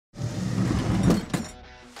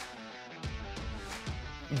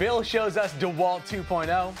Bill shows us DeWALT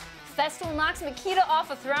 2.0. Festool knocks Makita off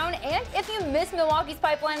a throne, and if you missed Milwaukee's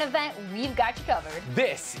pipeline event, we've got you covered.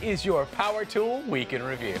 This is your Power Tool Week in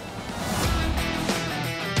Review.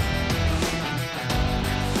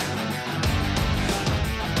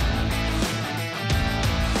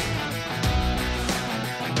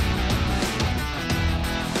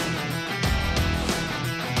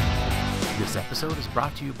 This episode is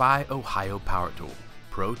brought to you by Ohio Power Tool.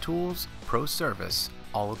 Pro tools, pro service,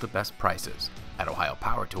 all at the best prices at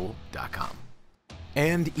ohiopowertool.com.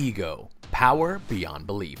 And EGO, power beyond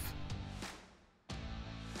belief.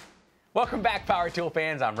 Welcome back, Power Tool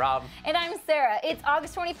fans. I'm Rob. And I'm Sarah. It's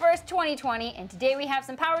August 21st, 2020, and today we have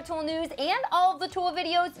some Power Tool news and all of the tool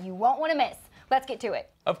videos you won't want to miss. Let's get to it.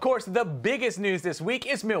 Of course, the biggest news this week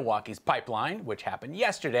is Milwaukee's pipeline, which happened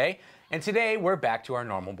yesterday, and today we're back to our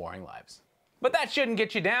normal boring lives. But that shouldn't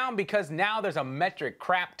get you down, because now there's a metric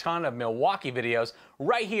crap ton of Milwaukee videos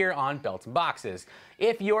right here on Belts and Boxes.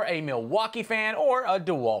 If you're a Milwaukee fan or a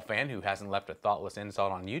DeWALT fan who hasn't left a thoughtless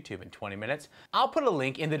insult on YouTube in 20 minutes, I'll put a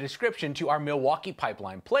link in the description to our Milwaukee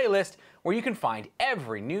Pipeline playlist where you can find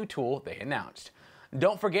every new tool they announced.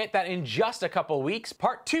 Don't forget that in just a couple weeks,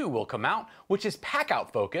 part 2 will come out, which is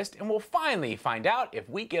pack-out focused, and we'll finally find out if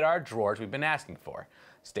we get our drawers we've been asking for.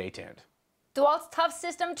 Stay tuned. DeWALT's Tough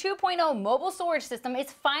System 2.0 mobile storage system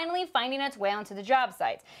is finally finding its way onto the job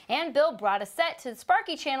sites, and Bill brought a set to the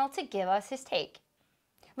Sparky channel to give us his take.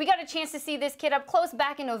 We got a chance to see this kit up close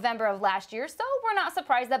back in November of last year, so we're not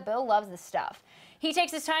surprised that Bill loves this stuff. He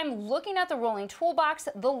takes his time looking at the rolling toolbox,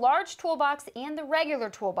 the large toolbox, and the regular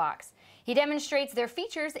toolbox. He demonstrates their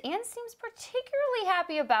features and seems particularly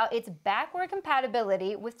happy about its backward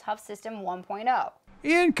compatibility with Tough System 1.0.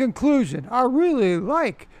 In conclusion, I really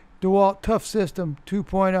like DeWALT Tough System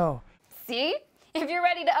 2.0. See? If you're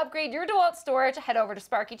ready to upgrade your DeWALT storage, head over to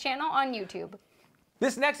Sparky channel on YouTube.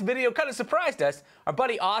 This next video kind of surprised us. Our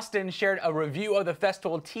buddy Austin shared a review of the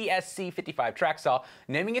Festool TSC55 track saw,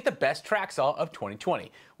 naming it the best track saw of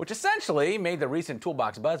 2020, which essentially made the recent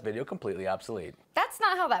Toolbox Buzz video completely obsolete. That's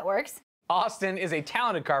not how that works. Austin is a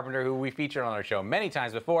talented carpenter who we featured on our show many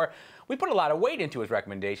times before. We put a lot of weight into his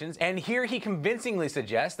recommendations, and here he convincingly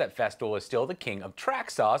suggests that Festool is still the king of track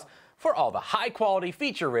saws for all the high-quality,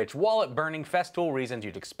 feature-rich, wallet-burning Festool reasons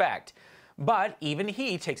you'd expect. But even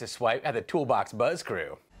he takes a swipe at the Toolbox Buzz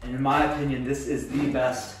crew. In my opinion, this is the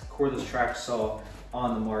best cordless track saw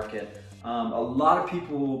on the market. A lot of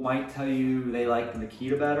people might tell you they like the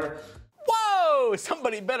Makita better. Whoa!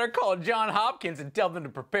 Somebody better call John Hopkins and tell them to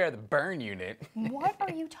prepare the burn unit. What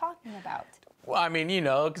are you talking about? Well, I mean, you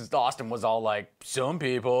know, because Austin was all like, some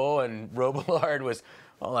people, and Robillard was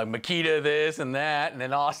all like, Makita this and that, and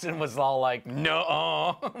then Austin was all like,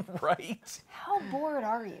 no, right? How bored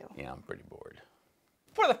are you? Yeah, I'm pretty bored.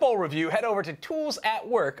 For the full review, head over to Tools at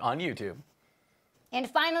Work on YouTube. And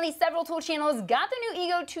finally, several tool channels got the new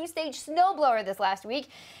EGO 2-stage snowblower this last week,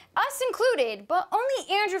 us included, but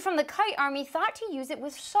only Andrew from the Kite Army thought to use it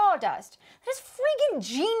with sawdust. That is freaking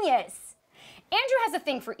genius! Andrew has a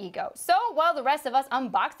thing for EGO, so while the rest of us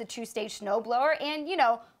unboxed the 2-stage snowblower and, you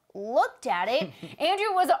know, looked at it,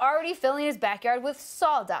 Andrew was already filling his backyard with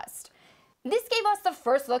sawdust. This gave us the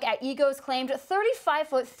first look at EGO's claimed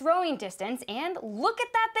 35-foot throwing distance, and look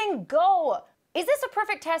at that thing go! Is this a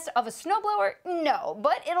perfect test of a snowblower? No,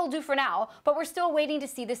 but it'll do for now. But we're still waiting to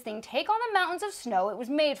see this thing take on the mountains of snow it was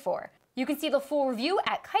made for. You can see the full review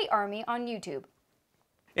at Kite Army on YouTube.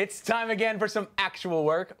 It's time again for some actual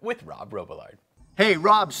work with Rob Robillard. Hey,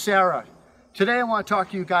 Rob, Sarah. Today I want to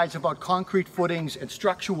talk to you guys about concrete footings and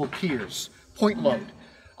structural piers, point load.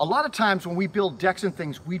 A lot of times when we build decks and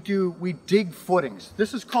things, we dig footings.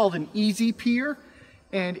 This is called an easy pier,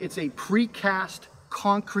 and it's a precast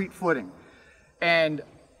concrete footing. And,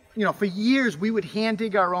 you know, for years we would hand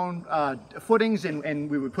dig our own footings, and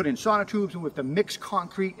we would put in sonotubes, and we have to mix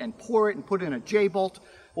concrete and pour it and put in a J-bolt.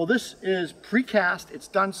 Well, this is precast. It's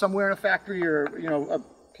done somewhere in a factory or, you know, a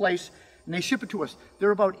place, and they ship it to us. They're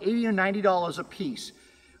about $80 or $90 a piece.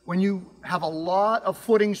 When you have a lot of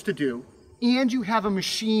footings to do and you have a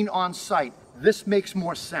machine on site, this makes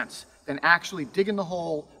more sense than actually digging the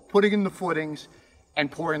hole, putting in the footings, and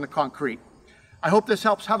pouring the concrete. I hope this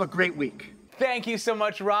helps. Have a great week. Thank you so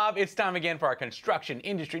much, Rob. It's time again for our construction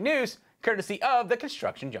industry news, courtesy of the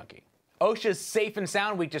Construction Junkie. OSHA's Safe and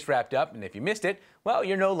Sound Week just wrapped up, and if you missed it, well,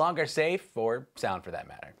 you're no longer safe, or sound for that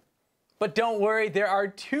matter. But don't worry, there are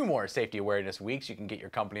 2 more safety awareness weeks you can get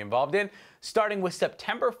your company involved in, starting with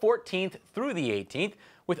September 14th through the 18th,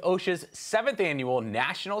 with OSHA's 7th annual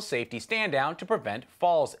National Safety Stand Down to Prevent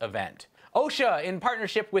Falls event. OSHA, in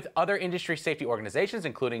partnership with other industry safety organizations,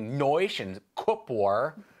 including NOISH and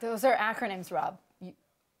CUPWAR. Those are acronyms, Rob.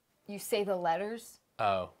 You say the letters?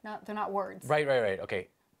 Oh. No, they're not words. Right. Okay.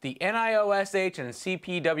 The NIOSH and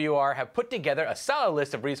CPWR have put together a solid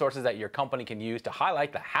list of resources that your company can use to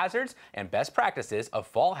highlight the hazards and best practices of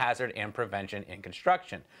fall hazard and prevention in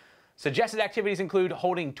construction. Suggested activities include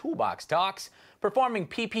holding toolbox talks, performing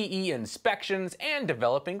PPE inspections, and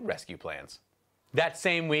developing rescue plans. That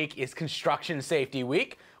same week is Construction Safety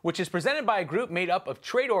Week, which is presented by a group made up of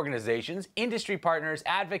trade organizations, industry partners,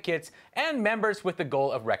 advocates, and members with the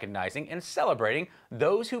goal of recognizing and celebrating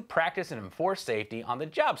those who practice and enforce safety on the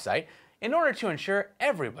job site in order to ensure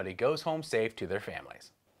everybody goes home safe to their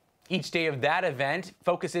families. Each day of that event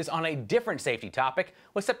focuses on a different safety topic,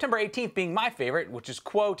 with September 18th being my favorite, which is,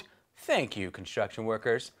 quote, "Thank you, construction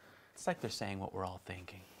workers." It's like they're saying what we're all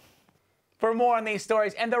thinking. For more on these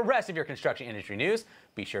stories and the rest of your construction industry news,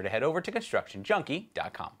 be sure to head over to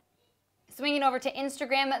constructionjunkie.com. Swinging over to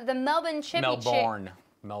Instagram, the Melbourne Chippy Chick.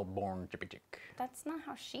 Melbourne Chippy Chick. That's not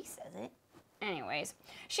how she says it. Anyways,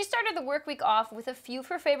 she started the work week off with a few of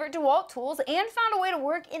her favorite DeWALT tools and found a way to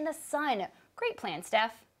work in the sun. Great plan,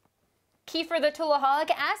 Steph. Kiefer the Toolaholic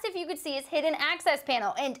asked if you could see his hidden access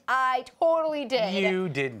panel, and I totally did. You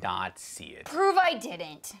did not see it. Prove I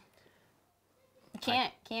didn't. You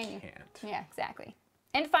can't, can you? Can't. Yeah, exactly.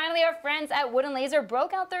 And finally, our friends at Wood & Laser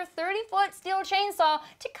broke out their 30-foot steel chainsaw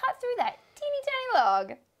to cut through that teeny tiny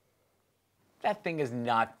log. That thing is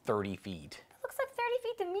not 30 feet. It looks like 30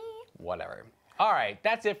 feet to me. Whatever. All right,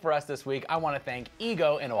 that's it for us this week. I want to thank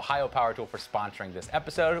EGO and Ohio Power Tool for sponsoring this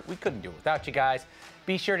episode. We couldn't do it without you guys.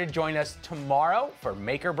 Be sure to join us tomorrow for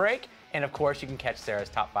Make or Break. And of course, you can catch Sarah's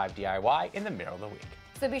Top 5 DIY in the middle of the week.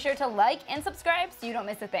 So be sure to like and subscribe so you don't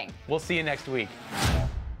miss a thing. We'll see you next week.